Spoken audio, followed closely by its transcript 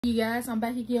You guys, I'm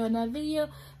back again with another video.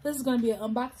 This is going to be an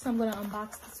unboxing. I'm going to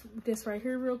unbox this right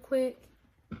here real quick.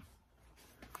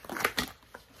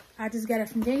 I just got it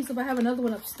from GameStop. I have another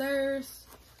one upstairs,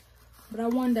 but I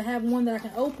wanted to have one that I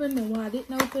can open and one I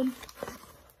didn't open.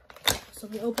 So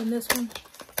we open this one.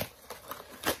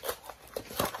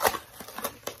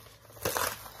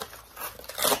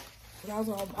 I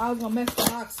was gonna mess the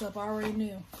box up. I already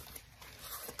knew.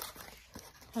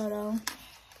 Hold on.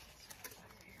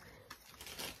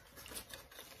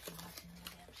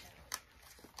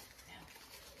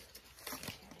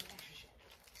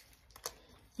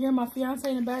 You hear my fiance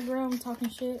in the background talking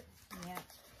shit? Yeah,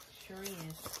 sure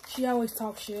is. She always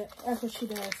talks shit. That's what she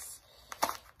does.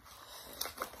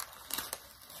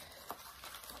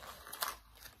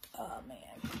 Oh,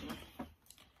 man.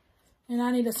 And I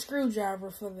need a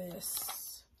screwdriver for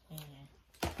this.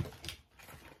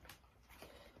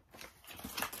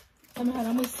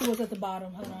 Let me see what's at the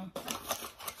bottom. Hold on.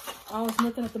 Oh, there's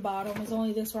nothing at the bottom. There's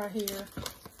only this right here.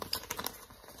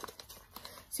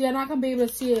 See, I'm not going to be able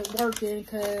to see it working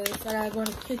because I got to go in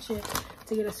the kitchen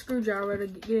to get a screwdriver to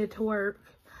get it to work.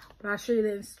 But I'll show you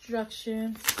the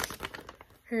instructions.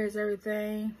 Here's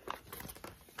everything.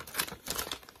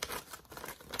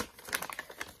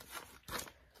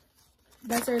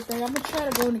 That's everything. I'm going to try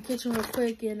to go in the kitchen real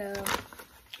quick and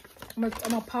I'm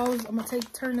gonna pause. I'm going to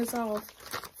turn this off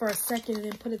for a second and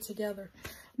then put it together.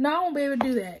 No, I won't be able to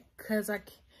do that because I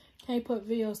can't put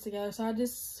videos together.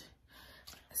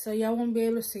 So y'all won't be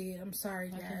able to see it. I'm sorry,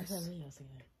 guys.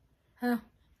 Huh?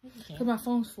 Because my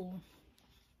phone's full.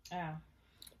 Oh.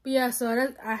 But yeah, so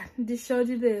I just showed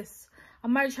you this. I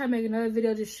might try to make another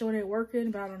video just showing it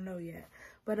working, but I don't know yet.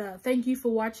 But thank you for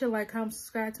watching. Like, comment,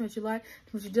 subscribe to what you like,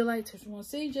 to what you did like, to what you want to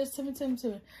see. Just tell me.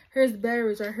 Here's the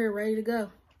batteries right here, ready to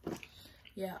go.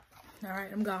 Yeah. All right,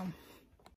 I'm gone.